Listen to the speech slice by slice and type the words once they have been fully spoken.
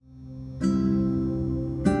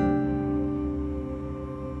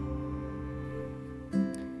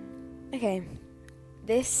Okay,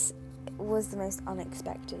 this was the most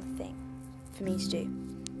unexpected thing for me to do.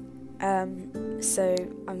 So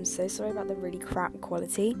I'm so sorry about the really crap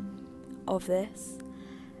quality of this.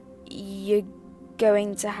 You're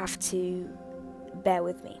going to have to bear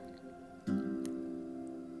with me.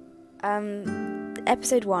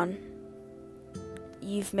 Episode 1,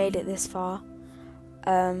 you've made it this far.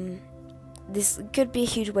 This could be a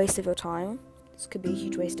huge waste of your time. This could be a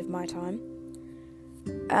huge waste of my time.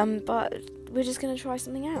 But we're just going to try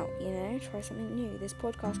something out, try something new. This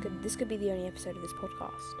could be the only episode of this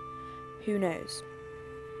podcast. Who knows?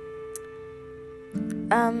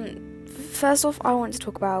 First off, I want to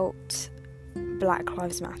talk about Black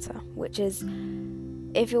Lives Matter, which is,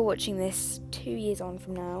 if you're watching this 2 years on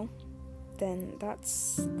from now, then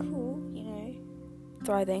that's cool,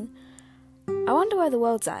 thriving. I wonder where the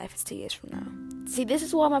world's at if it's 2 years from now. See, this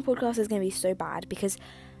is why my podcast is going to be so bad, because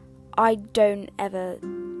I don't ever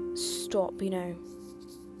stop,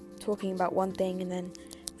 talking about one thing and then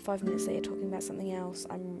 5 minutes later talking about something else.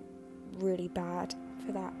 I'm really bad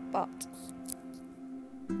for that, but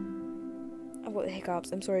I've got the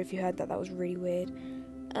hiccups. I'm sorry if you heard that was really weird.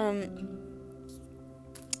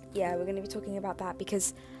 Yeah, we're going to be talking about that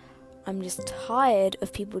because I'm just tired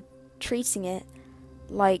of people treating it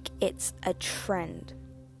like it's a trend.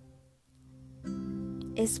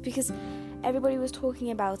 It's because everybody was talking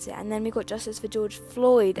about it, and then we got justice for George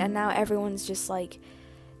Floyd, and now everyone's just like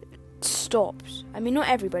stopped. I mean, not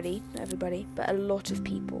everybody, but a lot of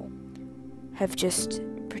people have just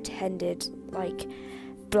pretended like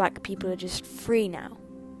black people are just free now,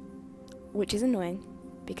 which is annoying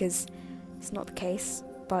because it's not the case.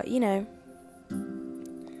 But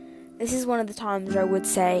this is one of the times where I would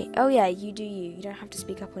say, oh yeah, you do you don't have to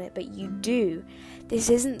speak up on it, but you do. This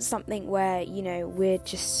isn't something where, we're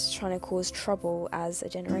just trying to cause trouble as a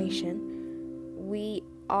generation.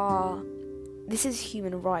 This is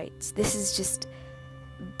human rights. This is just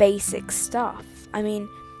basic stuff. I mean,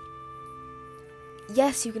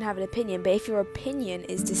 yes, you can have an opinion, but if your opinion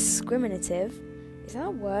is discriminative, is that a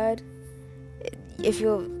word? If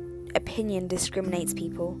your opinion discriminates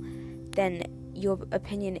people, then your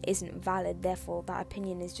opinion isn't valid, therefore that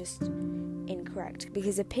opinion is just incorrect.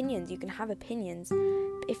 Because you can have opinions,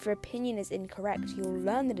 but if your opinion is incorrect, you'll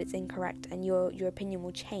learn that it's incorrect and your opinion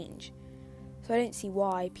will change. So I don't see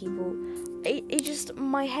why people, I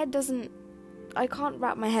can't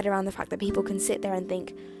wrap my head around the fact that people can sit there and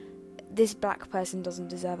think, this black person doesn't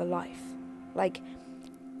deserve a life. Like,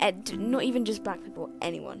 not even just black people,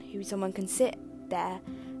 someone can sit there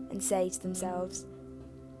and say to themselves,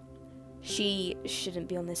 she shouldn't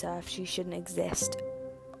be on this earth, she shouldn't exist,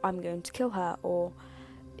 I'm going to kill her, or,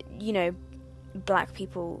 black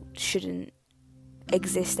people shouldn't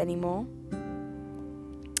exist anymore.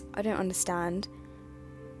 I don't understand.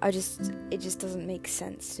 It just doesn't make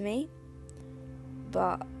sense to me.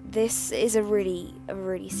 But this is a really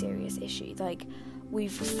serious issue. Like,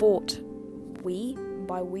 we've fought,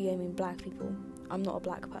 by we I mean black people. I'm not a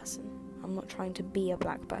black person. I'm not trying to be a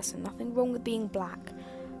black person. Nothing wrong with being black,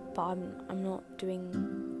 but I'm not doing,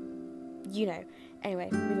 Anyway,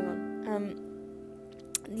 moving on.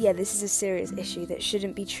 Yeah, this is a serious issue that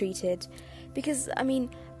shouldn't be treated, because,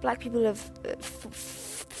 black people have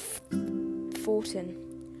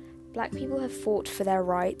fought for their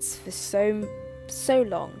rights for so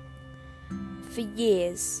long, for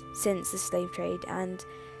years, since the slave trade, and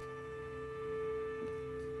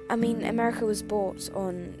America was bought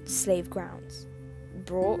on slave grounds.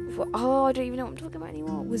 I don't even know what I'm talking about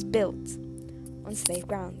anymore. Was built on slave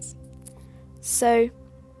grounds. So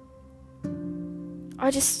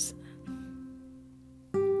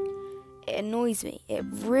it annoys me. It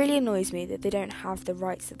really annoys me that they don't have the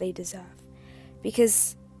rights that they deserve,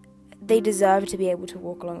 because they deserve to be able to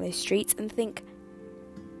walk along those streets and think,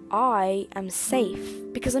 I am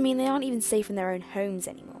safe. Because they aren't even safe in their own homes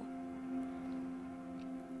anymore.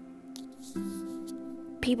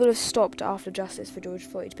 People have stopped after justice for George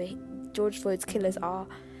Floyd, but George Floyd's killers are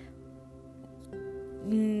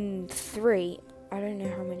 3. I don't know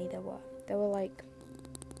how many there were. There were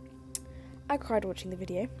I cried watching the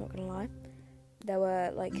video, not gonna lie. There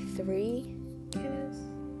were 3 killers.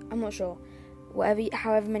 I'm not sure.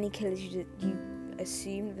 However many killers you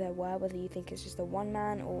assume there were, whether you think it's just the one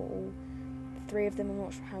man or all 3 of them. I'm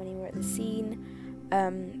not sure how many were at the scene.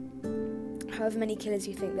 However many killers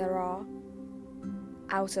you think there are,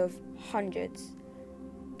 out of hundreds,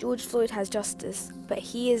 George Floyd has justice, but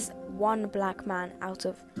he is one black man out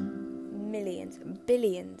of millions,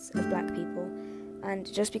 billions of black people,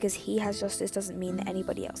 and just because he has justice doesn't mean that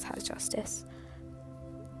anybody else has justice.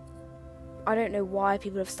 I don't know why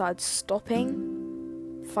people have started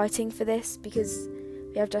stopping fighting for this because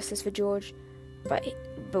we have justice for George, but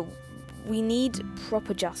we need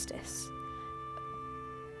proper justice.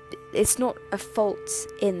 It's not a fault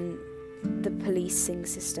in the policing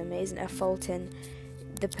system. It isn't a fault in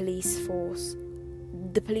the police force.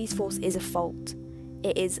 The police force is a fault.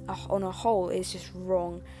 It is, on a whole, it's just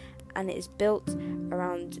wrong, and it is built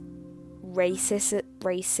around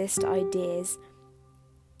racist ideas.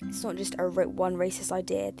 It's not just one racist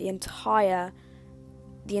idea. The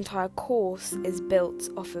entire course is built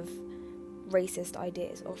off of racist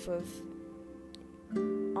ideas, off of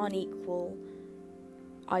unequal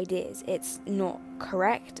ideas. It's not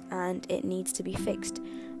correct, and it needs to be fixed.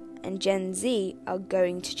 And Gen Z are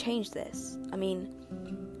going to change this. I mean,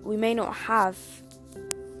 we may not have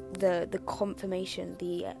the confirmation,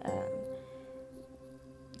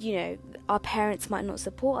 our parents might not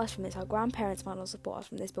support us from this, our grandparents might not support us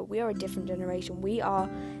from this, but we are a different generation. We are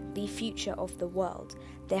the future of the world.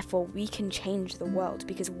 Therefore, we can change the world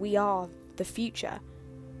because we are the future.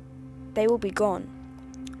 They will be gone.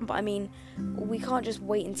 But I mean, we can't just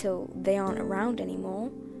wait until they aren't around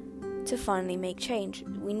anymore to finally make change.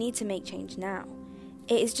 We need to make change now.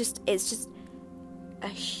 It's just a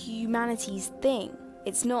humanities thing.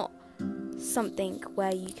 It's not something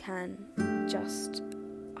where you can just...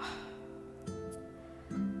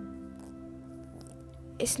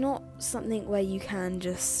 It's not something where you can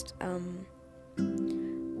just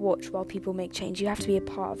watch while people make change. You have to be a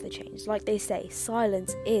part of the change. Like they say,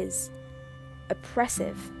 silence is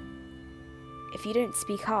oppressive. If you don't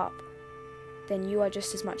speak up, then you are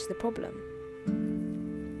just as much the problem.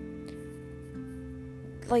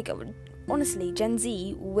 Like, honestly, Gen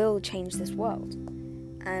Z will change this world.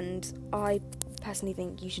 And I personally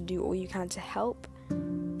think you should do all you can to help.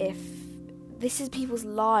 If this is people's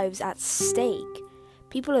lives at stake,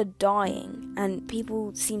 people are dying, and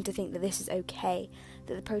people seem to think that this is okay,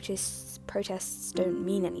 that the protests don't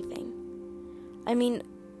mean anything. I mean,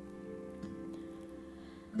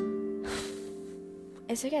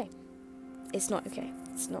 it's okay. It's not okay.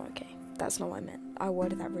 It's not okay. That's not what I meant. I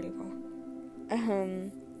worded that really wrong.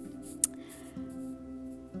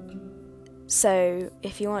 So,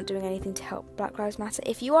 if you aren't doing anything to help Black Lives Matter,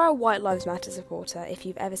 if you are a White Lives Matter supporter, if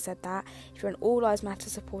you've ever said that, if you're an All Lives Matter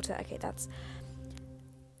supporter, okay, that's...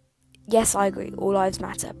 Yes, I agree, all lives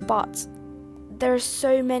matter, but there are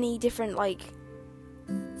so many different,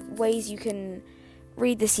 ways you can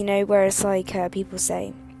read this, where it's people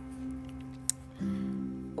say,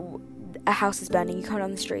 a house is burning, you come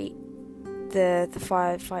down the street, the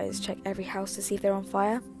firefighters check every house to see if they're on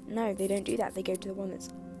fire. No, they don't do that. They go to the one that's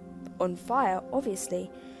on fire.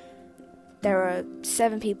 Obviously, there are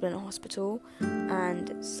 7 people in a hospital,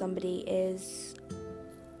 and somebody is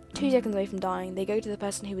 2 seconds away from dying. They go to the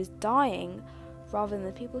person who is dying rather than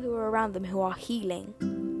the people who are around them who are healing,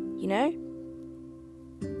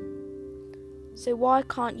 So why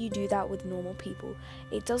can't you do that with normal people?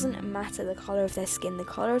 It doesn't matter the colour of their skin. The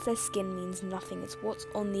colour of their skin means nothing. It's what's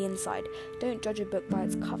on the inside. Don't judge a book by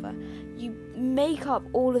its cover. You make up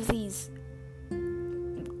all of these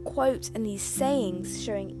quotes and these sayings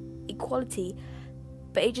showing equality,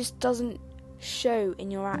 but it just doesn't show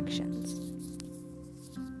in your actions.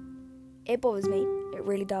 It bothers me. It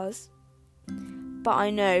really does. But I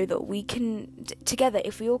know that we can, together,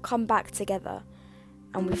 if we all come back together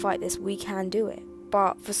and we fight this, we can do it.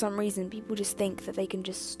 But for some reason, people just think that they can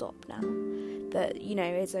just stop now. That,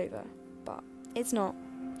 it's over. But it's not.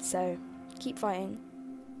 So, keep fighting.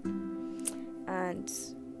 And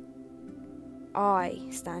I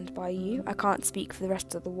stand by you. I can't speak for the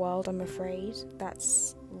rest of the world, I'm afraid.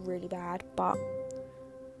 That's really bad. But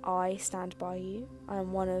I stand by you. I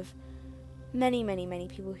am one of many, many, many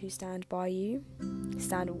people who stand by you.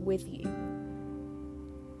 Stand with you.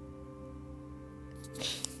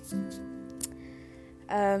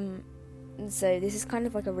 So this is kind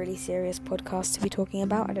of like a really serious podcast to be talking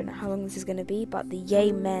about. I don't know how long this is going to be, but the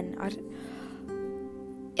Yay Men.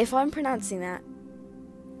 If I'm pronouncing that,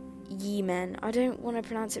 Ye Men, I don't want to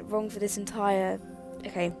pronounce it wrong for this entire...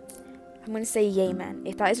 Okay, I'm going to say Yay Men.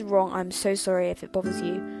 If that is wrong, I'm so sorry if it bothers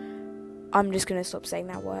you. I'm just going to stop saying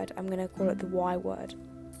that word. I'm going to call it the Y word.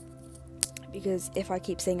 Because if I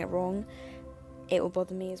keep saying it wrong, it will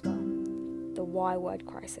bother me as well. The Y word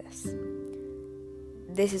crisis.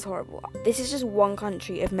 This is horrible. This is just one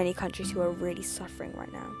country of many countries who are really suffering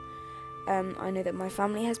right now. I know that my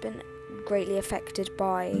family has been greatly affected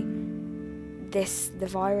by the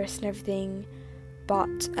virus and everything,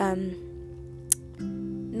 but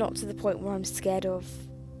not to the point where I'm scared of...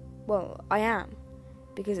 Well, I am,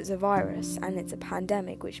 because it's a virus and it's a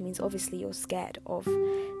pandemic, which means obviously you're scared of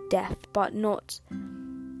death, but not...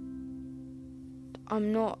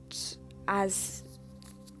 I'm not as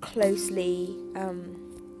closely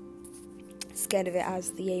scared of it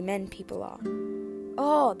as the Amen people are.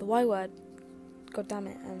 Oh, the Y word. God damn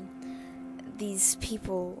it. These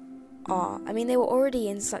people are. I mean, they were already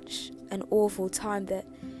in such an awful time that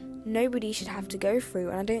nobody should have to go through,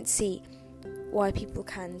 and I don't see why people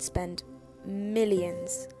can spend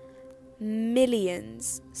millions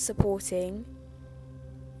supporting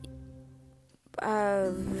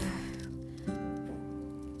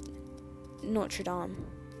Notre Dame.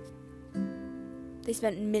 They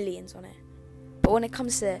spent millions on it. But when it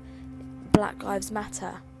comes to Black Lives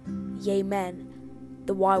Matter, yay men,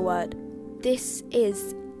 the Y word, this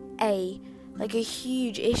is a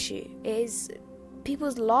huge issue. It is,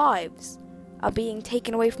 people's lives are being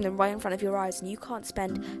taken away from them right in front of your eyes, and you can't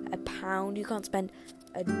spend £1, you can't spend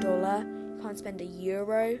 $1, you can't spend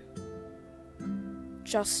 €1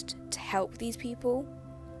 just to help these people.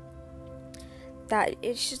 That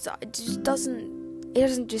it just doesn't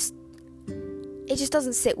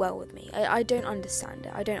sit well with me. I don't understand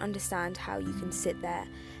it. I don't understand how you can sit there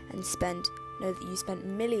and know that you spent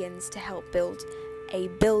millions to help build a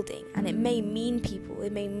building, and it may mean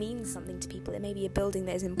something to people. It may be a building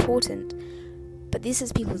that is important, but this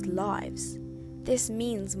is people's lives. This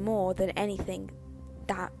means more than anything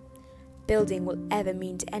that building will ever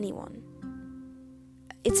mean to anyone.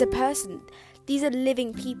 It's a person. These are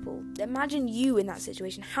living people. Imagine you in that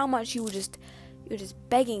situation. How much you're just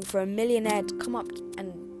begging for a millionaire to come up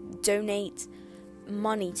and donate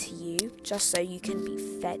money to you just so you can be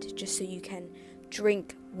fed, just so you can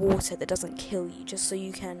drink water that doesn't kill you, just so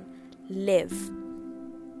you can live.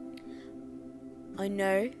 I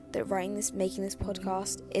know that making this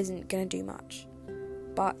podcast isn't going to do much,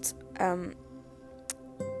 but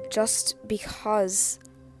just because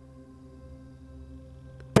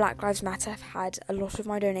Black Lives Matter have had a lot of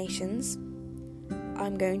my donations,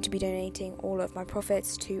 I'm going to be donating all of my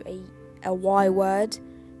profits to a Y word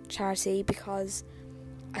charity, because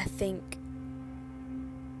I think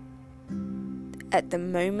at the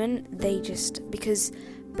moment because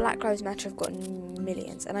Black Lives Matter have gotten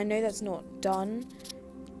millions, and I know that's not done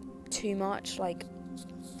too much,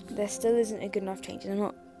 there still isn't a good enough change,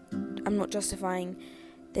 and I'm not justifying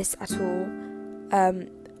this at all.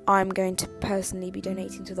 I'm going to personally be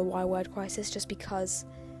donating to the Y word crisis just because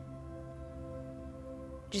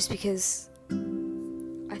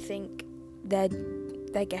I think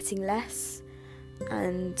they're getting less,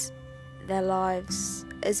 and their lives,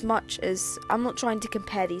 as much as I'm not trying to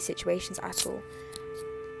compare these situations at all,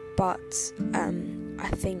 but I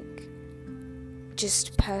think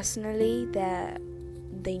just personally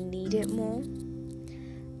they need it more.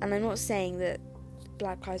 And I'm not saying that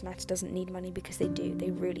Black Lives Matter doesn't need money, because they do.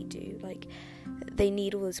 They really do. They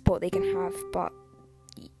need all the support they can have, but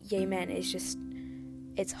yay men is just,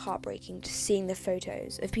 it's heartbreaking just seeing the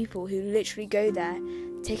photos of people who literally go there,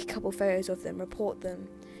 take a couple photos of them, report them,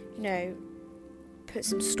 put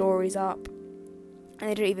some stories up, and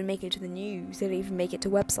they don't even make it to the news, they don't even make it to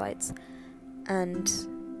websites, and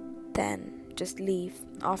then just leave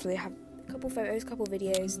after they have a couple photos, couple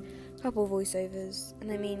videos, couple voiceovers.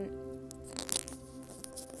 And I mean,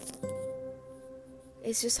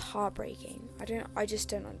 it's just heartbreaking. I just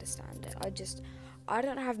don't understand it. I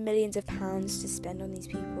don't have millions of pounds to spend on these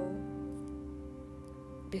people,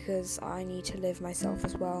 because I need to live myself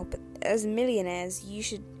as well. But as millionaires, you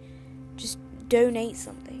should just donate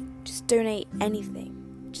something. Just donate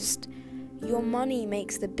anything. Just, your money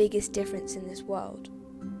makes the biggest difference in this world.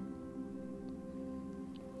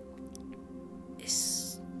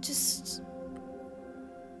 It's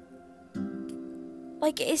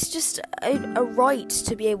just a right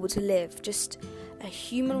to be able to live, just a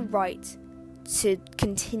human right to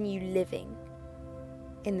continue living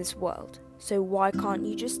in this world. So why can't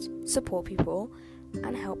you just support people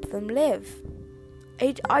and help them live?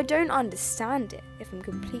 I don't understand it, if I'm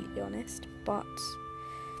completely honest, but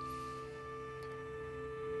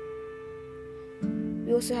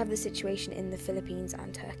we also have the situation in the Philippines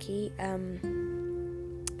and Turkey.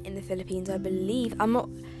 In the Philippines, I believe,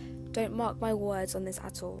 don't mark my words on this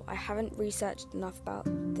at all, I haven't researched enough about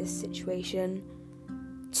this situation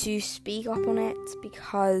to speak up on it,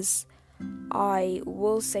 because I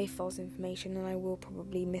will say false information and I will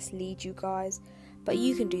probably mislead you guys. But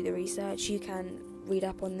you can do the research, you can read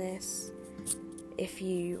up on this if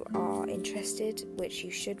you are interested, which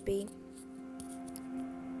you should be.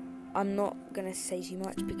 I'm not going to say too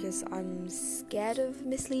much because I'm scared of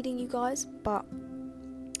misleading you guys, but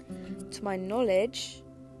to my knowledge,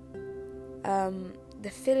 the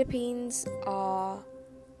Philippines are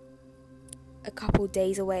a couple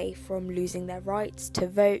days away from losing their rights to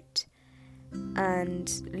vote,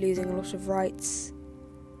 and losing a lot of rights,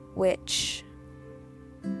 which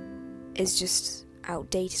is just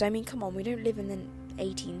outdated. I mean, come on, we don't live in the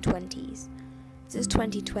 1820s. This is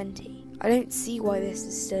 2020. I don't see why this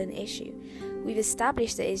is still an issue. We've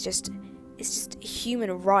established that it's just a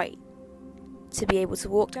human right to be able to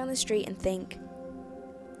walk down the street and think,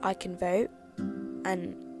 I can vote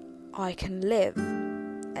and I can live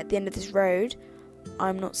at the end of this road.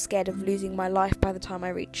 I'm not scared of losing my life by the time I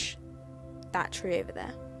reach that tree over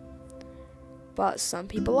there. But some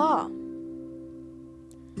people are.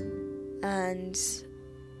 And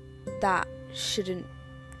that shouldn't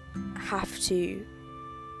have to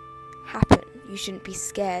happen. You shouldn't be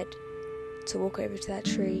scared to walk over to that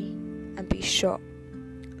tree and be shot.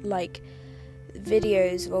 Like,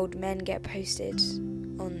 videos of old men get posted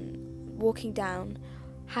on walking down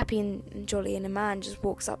happy and jolly, and a man just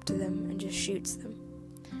walks up to them and just shoots them,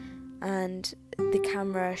 and the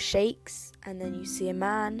camera shakes, and then you see a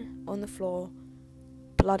man on the floor,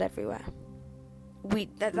 blood everywhere.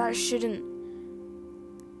 That shouldn't,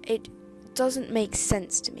 it doesn't make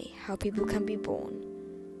sense to me how people can be born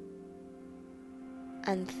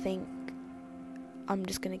and think, I'm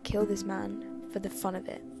just going to kill this man for the fun of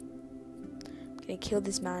it. I'm going to kill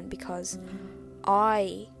this man because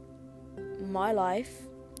my life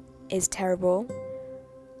is terrible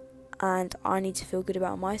and I need to feel good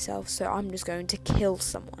about myself, so I'm just going to kill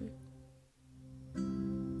someone.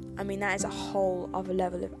 I mean, that is a whole other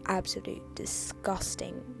level of absolute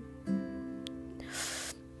disgusting.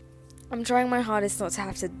 I'm trying my hardest not to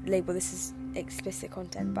have to label this as explicit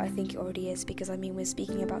content, but I think it already is, because I mean, we're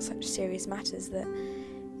speaking about such serious matters that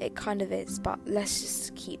it kind of is. But let's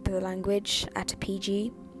just keep the language at a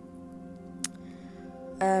PG.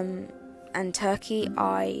 And Turkey,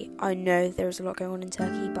 I know there's a lot going on in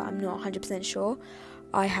Turkey, but I'm not 100% sure.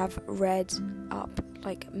 I have read up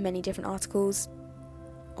like many different articles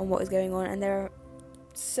on what is going on, and there are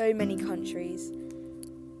so many countries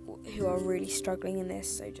who are really struggling in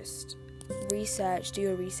this. So just do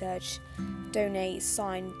your research, donate,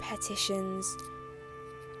 sign petitions.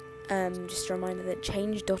 Just a reminder that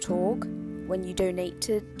change.org, when you donate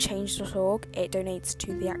to change.org, it donates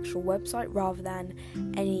to the actual website rather than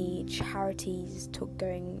any charities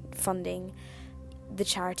funding the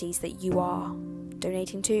charities that you are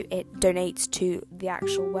donating to. It donates to the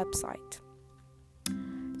actual website.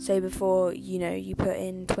 So before, you put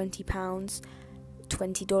in £20,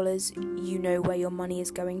 $20, you know where your money is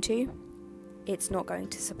going to. It's not going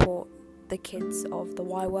to support the kids of the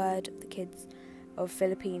Y word, the kids of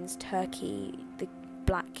Philippines, Turkey, the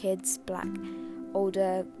black kids,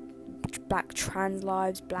 older black trans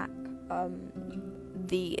lives,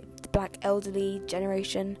 the black elderly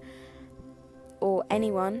generation, or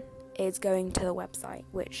anyone. Is going to the website,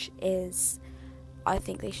 which is, I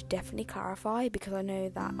think they should definitely clarify, because I know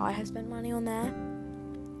that I have spent money on there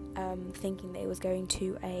thinking that it was going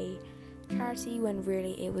to a charity when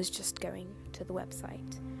really it was just going to the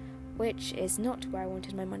website, which is not where I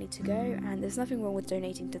wanted my money to go. And there's nothing wrong with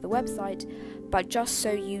donating to the website, but just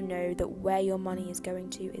so you know that where your money is going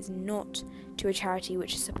to is not to a charity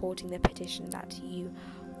which is supporting the petition that you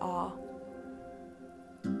are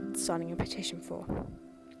signing a petition for.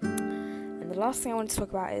 And the last thing I want to talk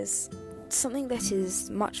about is something that is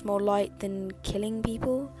much more light than killing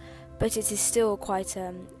people, but it is still quite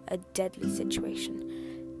a deadly situation,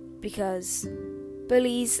 because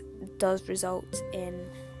bullies does result in...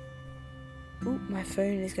 my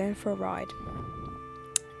phone is going for a ride.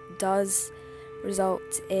 Does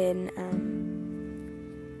result in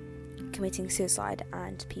committing suicide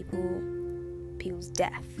and people's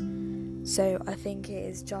death. So I think it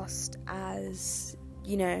is just as,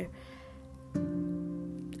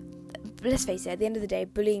 let's face it, at the end of the day,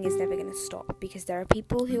 bullying is never going to stop, because there are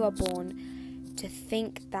people who are born to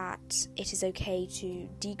think that it is okay to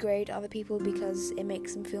degrade other people because it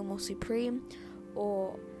makes them feel more supreme,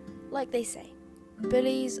 or, like they say,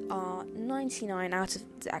 bullies are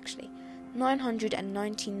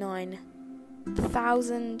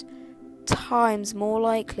 999,000 times more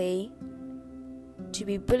likely to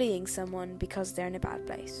be bullying someone because they're in a bad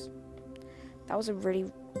place. I was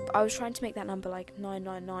trying to make that number like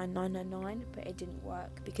 999,999, but it didn't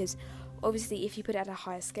work, because obviously if you put it at a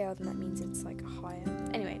higher scale, then that means it's like a higher...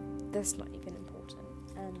 Anyway, that's not even important.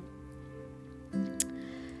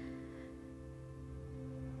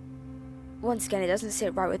 Once again, it doesn't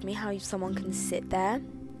sit right with me how someone can sit there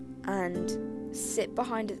and sit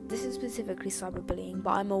behind it. This is specifically cyberbullying,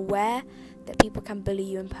 but I'm aware that people can bully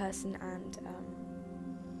you in person and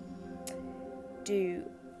do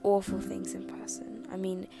awful things in person. I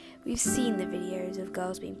mean, we've seen the videos of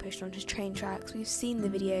girls being pushed onto train tracks. We've seen the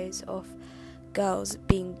videos of girls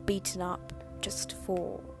being beaten up just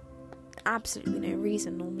for absolutely no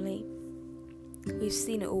reason. Normally we've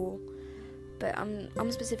seen it all, but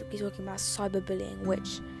I'm specifically talking about cyberbullying,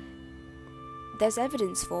 which there's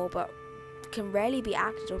evidence for but can rarely be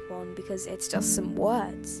acted upon because it's just some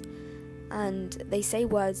words, and they say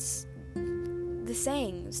words, the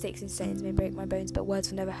saying, sticks and stones may break my bones but words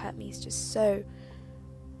will never hurt me, is just so,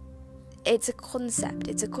 it's a concept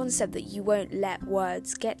that you won't let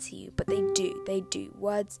words get to you, but they do.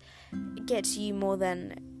 Words get to you more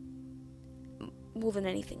than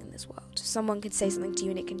anything in this world. Someone can say something to you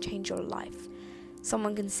and it can change your life.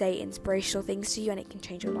 Someone can say inspirational things to you and it can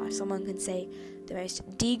change your life. Someone can say the most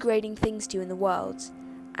degrading things to you in the world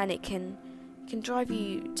and it can drive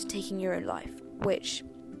you to taking your own life, which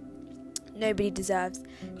nobody deserves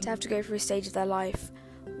to have to go through a stage of their life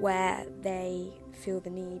where they feel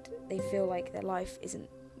the need, they feel like their life isn't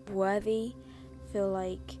worthy, feel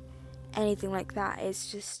like anything like that.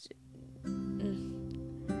 It's just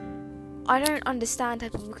I don't understand how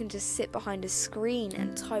people can just sit behind a screen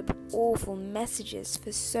and type awful messages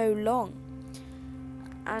for so long.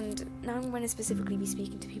 And now I'm going to specifically be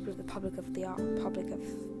speaking to people of the in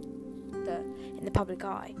the public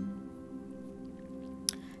eye.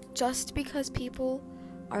 Just because people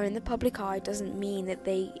are in the public eye doesn't mean that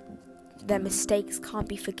their mistakes can't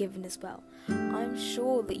be forgiven as well. I'm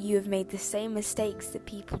sure that you have made the same mistakes that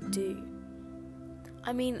people do.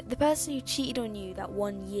 I mean, the person who cheated on you that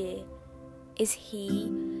 1 year, is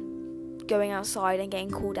he going outside and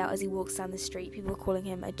getting called out as he walks down the street? People calling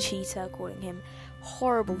him a cheater, calling him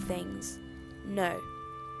horrible things? No,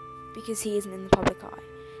 because he isn't in the public eye.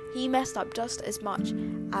 He messed up just as much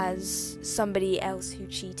as somebody else who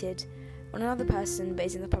cheated on another person but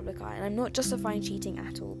is in the public eye. And I'm not justifying cheating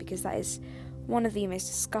at all, because that is one of the most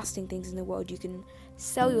disgusting things in the world. You can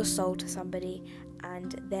sell your soul to somebody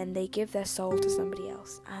and then they give their soul to somebody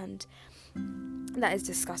else, and that is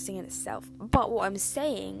disgusting in itself. But what I'm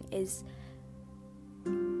saying is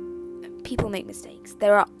people make mistakes.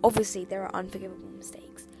 There are unforgivable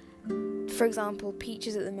mistakes. For example, Peach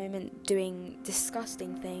is at the moment doing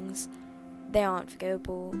disgusting things. They aren't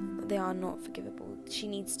forgivable. They are not forgivable. She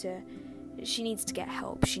needs to get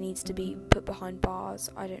help. She needs to be put behind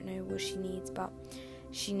bars. I don't know what she needs, but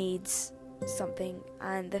she needs something.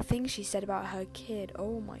 And the thing she said about her kid,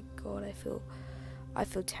 oh my god, I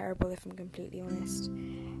feel terrible, if I'm completely honest.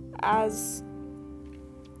 As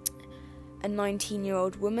a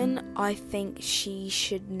 19-year-old woman, I think she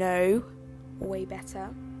should know way better.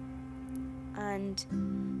 And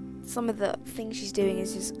some of the things she's doing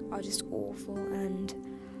are just awful, and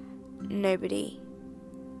nobody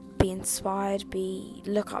be inspired,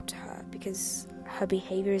 look up to her, because her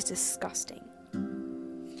behaviour is disgusting.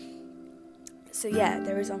 So yeah,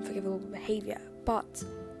 there is unforgivable behaviour, but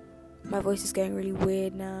my voice is going really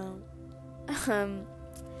weird now.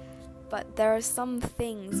 But there are some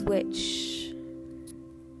things which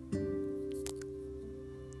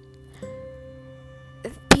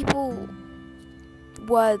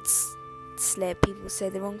words slip, people say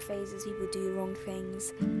the wrong phrases, people do the wrong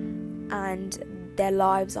things, and their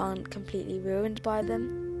lives aren't completely ruined by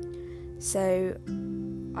them. So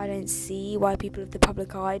I don't see why people of the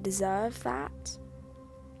public eye deserve that.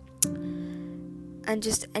 And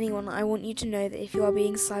just anyone, I want you to know that if you are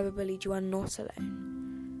being cyberbullied, you are not alone.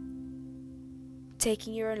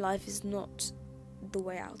 Taking your own life is not the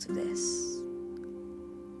way out of this.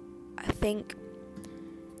 I think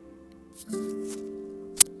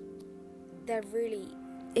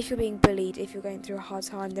if you're being bullied, if you're going through a hard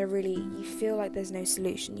time, you feel like there's no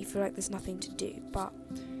solution, you feel like there's nothing to do, but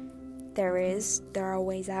there are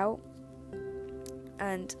ways out,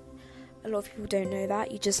 and a lot of people don't know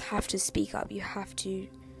that. You just have to speak up. You have to,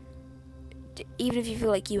 even if you feel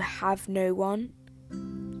like you have no one,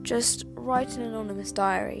 just write an anonymous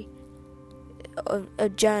diary, a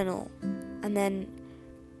journal, and then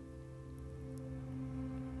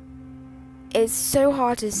it's so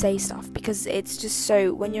hard to say stuff because it's just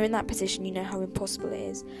so, when you're in that position, you know how impossible it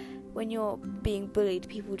is. When you're being bullied,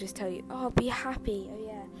 people just tell you, oh, be happy, oh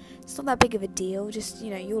yeah, it's not that big of a deal, just,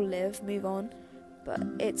 you'll live, move on.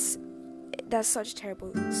 But that's such a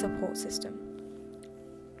terrible support system.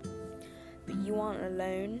 But you aren't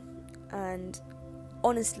alone, and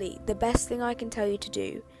honestly, the best thing I can tell you to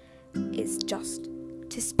do is just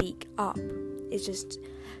to speak up. It's just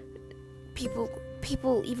people,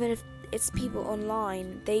 even if it's people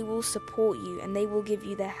online, they will support you and they will give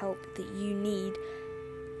you the help that you need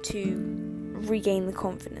to regain the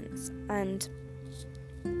confidence. And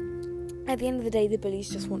at the end of the day, the bullies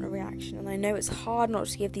just want a reaction, and I know it's hard not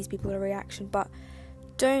to give these people a reaction, but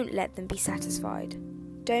don't let them be satisfied.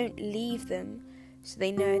 Don't leave them so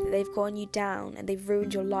they know that they've gotten you down and they've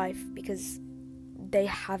ruined your life, because they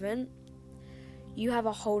haven't. You have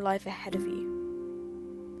a whole life ahead of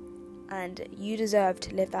you, and you deserve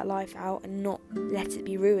to live that life out and not let it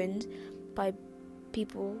be ruined by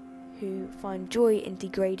people who find joy in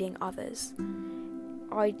degrading others.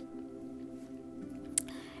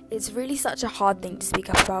 It's really such a hard thing to speak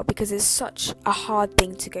up about, because it's such a hard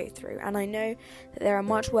thing to go through, and I know that there are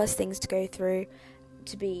much worse things to go through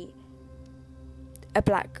to be a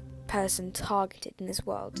black person targeted in this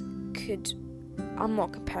world. I'm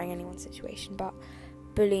not comparing anyone's situation, but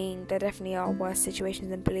bullying, there definitely are worse situations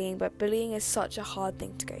than bullying, but bullying is such a hard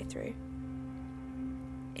thing to go through.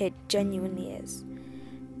 It genuinely is.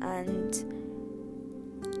 And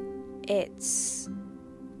it's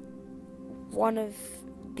one of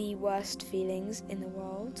the worst feelings in the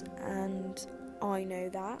world, and I know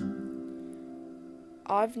that.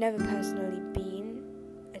 I've never personally been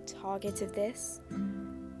a target of this,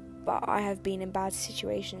 but I have been in bad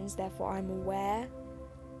situations, therefore I'm aware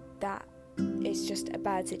that it's just a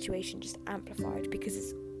bad situation, just amplified,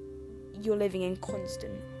 because you're living in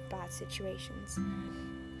constant bad situations,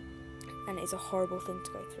 and it's a horrible thing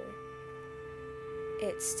to go through.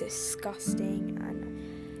 It's disgusting, and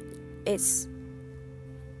it's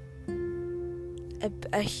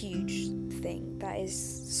a huge thing that is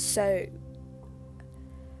so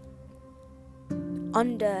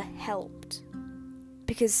underhelped,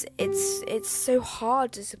 because it's so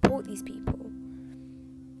hard to support these people.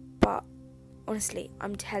 But honestly,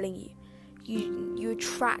 I'm telling you, you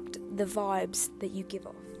attract the vibes that you give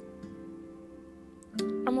off.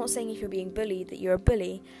 I'm not saying if you're being bullied that you're a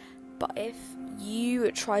bully, but if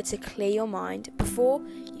you try to clear your mind before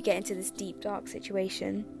you get into this deep dark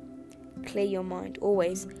situation, clear your mind.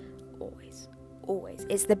 Always.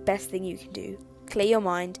 It's the best thing you can do. Clear your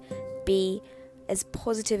mind, be as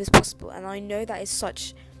positive as possible. And I know that is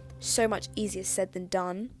so much easier said than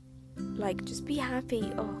done. Like, just be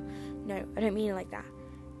happy. Oh, no, I don't mean it like that.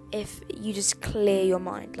 If you just clear your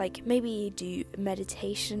mind, like maybe do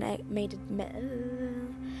meditational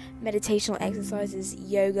exercises,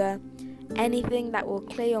 yoga, anything that will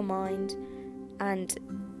clear your mind. And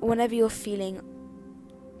whenever you're feeling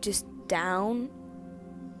just down,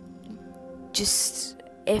 just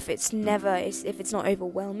if it's not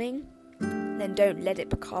overwhelming, then don't let it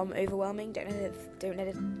become overwhelming. Don't let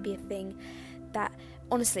it be a thing. That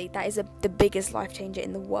honestly, that is the biggest life changer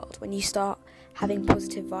in the world, when you start having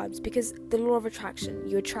positive vibes, because the law of attraction,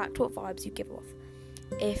 you attract what vibes you give off.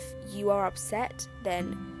 If you are upset,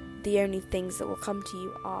 then the only things that will come to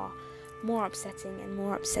you are more upsetting and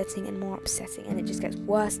more upsetting and more upsetting, and it just gets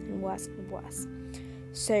worse and worse and worse.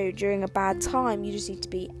 So during a bad time, you just need to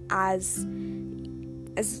be as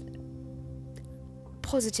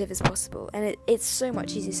positive as possible, and it's so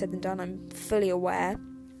much easier said than done, I'm fully aware.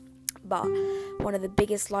 But one of the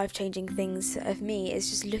biggest life-changing things of me is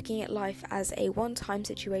just looking at life as a one-time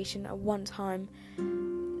situation,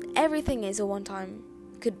 everything is a one-time,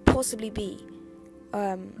 could possibly be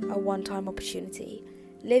a one-time opportunity.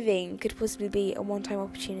 Living could possibly be a one-time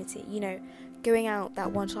opportunity. Going out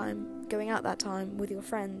that time with your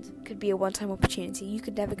friend could be a one-time opportunity. You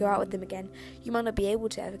could never go out with them again. You might not be able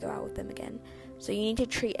to ever go out with them again. So you need to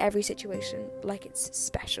treat every situation like it's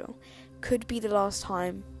special. Could be the last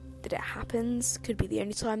time that it happens, could be the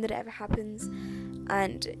only time that it ever happens,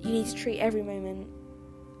 and you need to treat every moment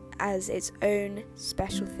as its own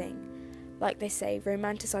special thing. Like they say,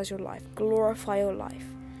 romanticize your life, glorify your life.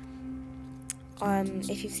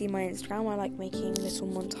 If you've seen my Instagram, I like making little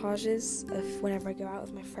montages of whenever I go out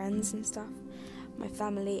with my friends and stuff, my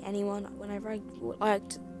family, anyone. Whenever I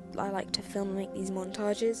like to film and make these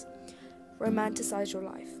montages. Romanticize your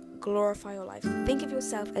life, glorify your life. Think of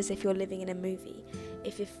yourself as if you're living in a movie,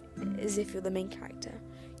 as if you're the main character.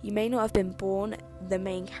 You may not have been born the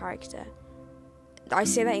main character. I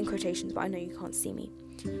say that in quotations, but I know you can't see me.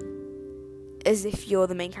 As if you're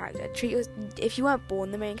the main character. If you weren't born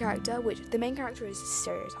the main character, which the main character is a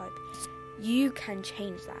stereotype, you can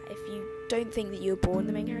change that. If you don't think that you were born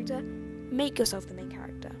the main character, make yourself the main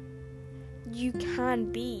character. You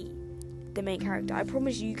can be the main character. I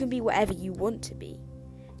promise you can be whatever you want to be.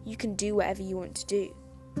 You can do whatever you want to do.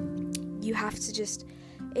 You have to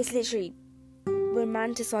it's literally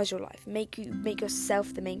romanticize your life. Make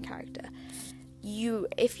yourself the main character.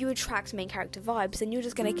 If you attract main character vibes, then you're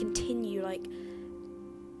just going to continue, like,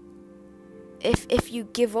 if you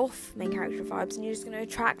give off main character vibes, then you're just going to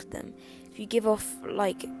attract them. If you give off,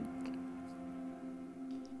 like,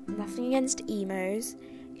 nothing against emos,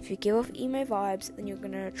 if you give off emo vibes, then you're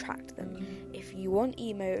going to attract them. If you want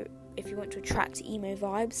to attract emo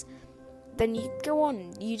vibes, then you go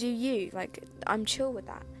on, you do you. Like, I'm chill with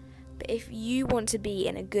that. But if you want to be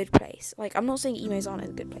in a good place, like, I'm not saying emos aren't in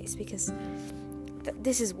a good place, because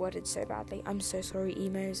this is worded so badly. I'm so sorry,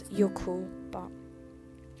 emos. You're cool, but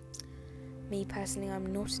me personally,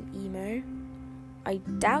 I'm not an emo. I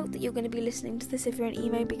doubt that you're going to be listening to this if you're an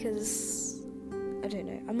emo, because I don't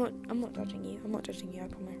know. I'm not judging you. I'm not judging you, I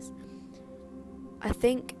promise. I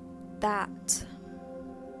think that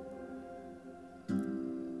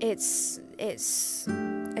it's a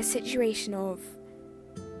situation of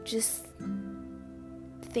just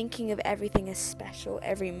thinking of everything as special.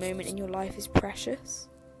 Every moment in your life is precious.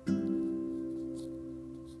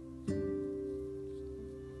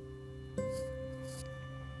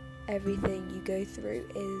 Everything you go through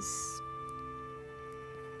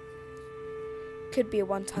could be a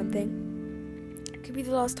one-time thing. It could be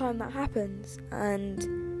the last time that happens, and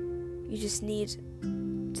you just need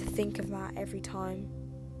to think of that every time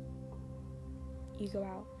you go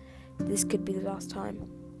out. This could be the last time.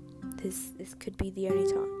 This could be the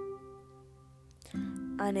only time.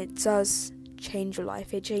 And it does change your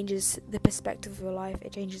life. It changes the perspective of your life.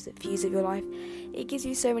 It changes the views of your life. It gives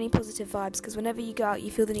you so many positive vibes, because whenever you go out,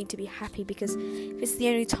 you feel the need to be happy, because if it's the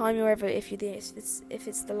only time you're ever, if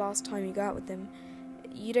it's the last time you go out with them,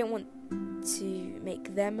 you don't want to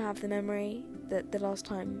make them have the memory that the last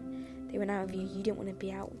time they went out with you, you didn't want to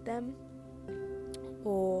be out with them,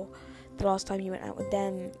 or the last time you went out with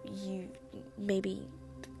them, you maybe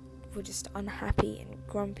were just unhappy and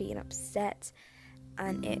grumpy and upset,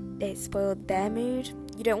 and it spoiled their mood.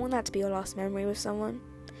 You don't want that to be your last memory with someone.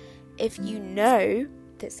 If you know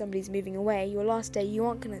that somebody's moving away, your last day, you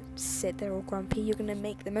aren't going to sit there all grumpy. You're going to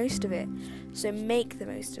make the most of it. So make the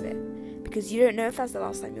most of it, because you don't know if that's the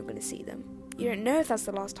last time you're going to see them. You don't know if that's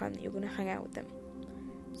the last time that you're going to hang out with them.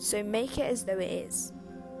 So make it as though it is,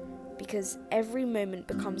 because every moment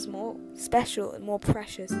becomes more special and more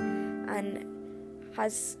precious and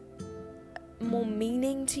has more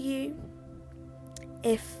meaning to you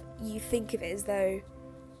if you think of it as though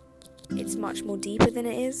it's much more deeper than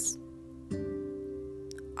it is.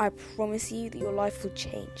 I promise you that your life will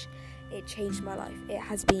change. It changed my life. It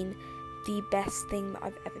has been the best thing that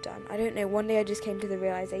I've ever done. I don't know, one day I just came to the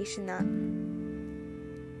realization that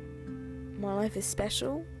my life is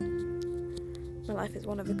special. My life is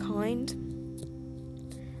one of a kind.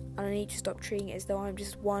 And I need to stop treating it as though I'm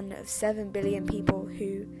just one of 7 billion people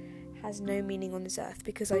who has no meaning on this earth,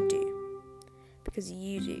 because I do. Because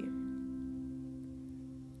you do.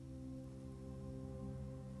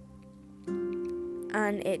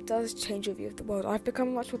 And it does change your view of the world. I've become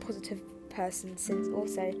a much more positive person since.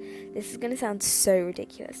 Also, this is going to sound so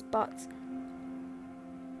ridiculous, but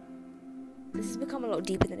this has become a lot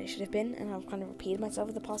deeper than it should have been, and I've kind of repeated myself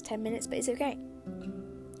for the past 10 minutes, but it's okay.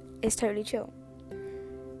 It's totally chill.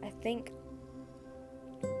 I think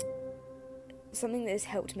something that has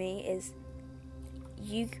helped me is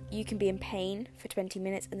you can be in pain for 20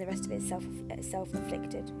 minutes and the rest of it is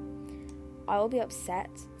self-inflicted. I will be upset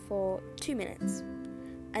for 2 minutes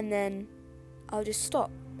and then I'll just stop.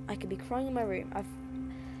 I could be crying in my room.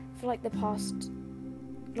 For like the past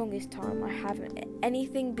longest time, I haven't.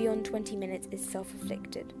 Anything beyond 20 minutes is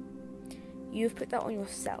self-inflicted. You've put that on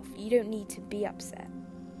yourself. You don't need to be upset.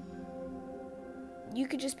 You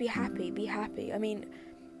could just be happy. Be happy. I mean,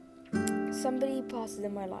 somebody passes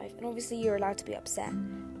in my life, and obviously you're allowed to be upset.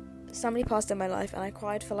 Somebody passed in my life, and I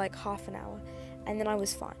cried for like half an hour, and then I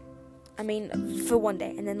was fine. I mean, for one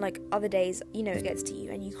day, and then like other days, you know, it gets to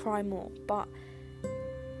you, and you cry more. But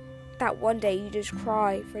that one day, you just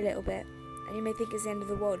cry for a little bit, and you may think it's the end of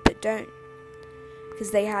the world, but don't,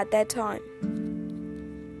 because they had their time.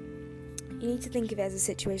 You need to think of it as a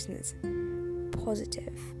situation that's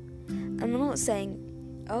positive. And I'm not saying,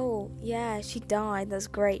 oh, yeah, she died, that's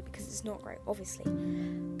great, because it's not great, obviously.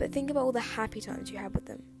 But think about all the happy times you had with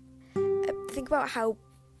them. Think about how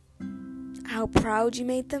proud you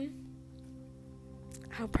made them.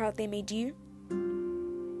 How proud they made you.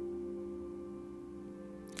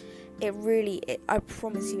 I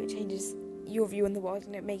promise you, it changes your view on the world,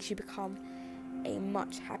 and it makes you become a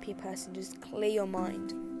much happier person. Just clear your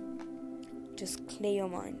mind.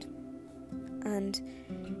 And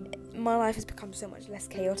my life has become so much less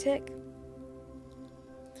chaotic.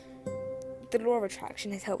 The law of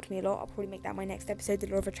attraction has helped me a lot. I'll probably make that my next episode, the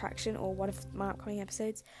law of attraction, or one of my upcoming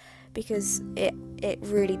episodes, because it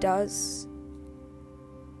really does.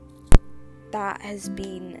 That has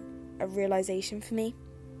been a realization for me,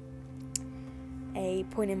 a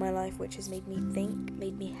point in my life which has made me think,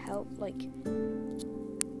 made me help. Like,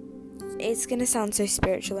 it's gonna sound so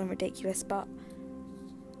spiritual and ridiculous, but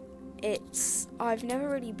I've never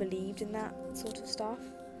really believed in that sort of stuff.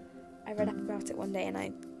 I read up about it one day and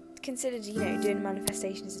I considered, doing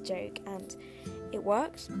manifestation as a joke, and it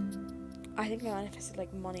worked. I think I manifested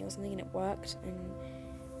like money or something, and it worked, and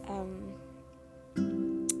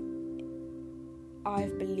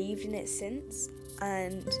I've believed in it since.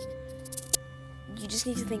 And you just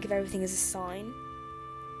need to think of everything as a sign,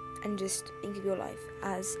 and just think of your life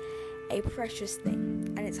as a precious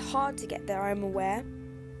thing. And it's hard to get there, I'm aware.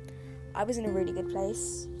 I was in a really good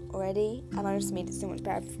place already, and I just made it so much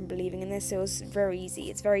better from believing in this. So it was very easy.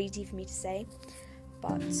 It's very easy for me to say,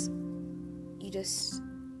 but you just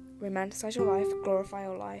romanticize your life, glorify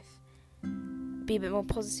your life, be a bit more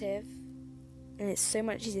positive, and it's so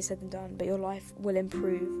much easier said than done, but your life will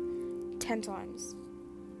improve 10 times.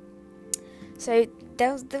 So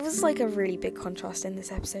there was like a really big contrast in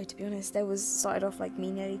this episode, to be honest. Started off like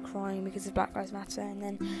me nearly crying because of Black Lives Matter, and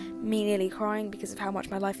then me nearly crying because of how much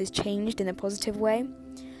my life has changed in a positive way.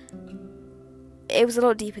 It was a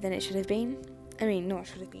lot deeper than it should have been. I mean, not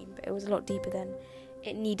should have been, but it was a lot deeper than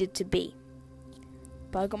it needed to be.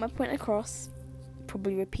 But I got my point across.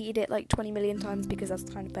 Probably repeated it like 20 million times because that's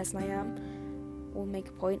the kind of person I am. We'll make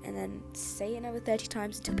a point and then say it another 30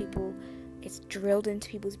 times until it's drilled into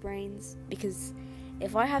people's brains. Because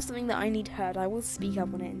if I have something that I need heard, I will speak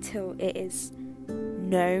up on it until it is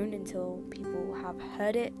known, until people have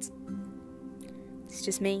heard it. It's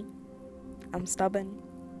just me. I'm stubborn.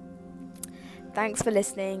 Thanks for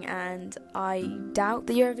listening, and I doubt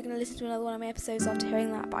that you're ever going to listen to another one of my episodes after hearing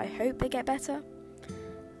that, but I hope they get better.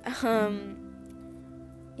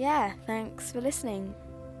 Yeah, thanks for listening.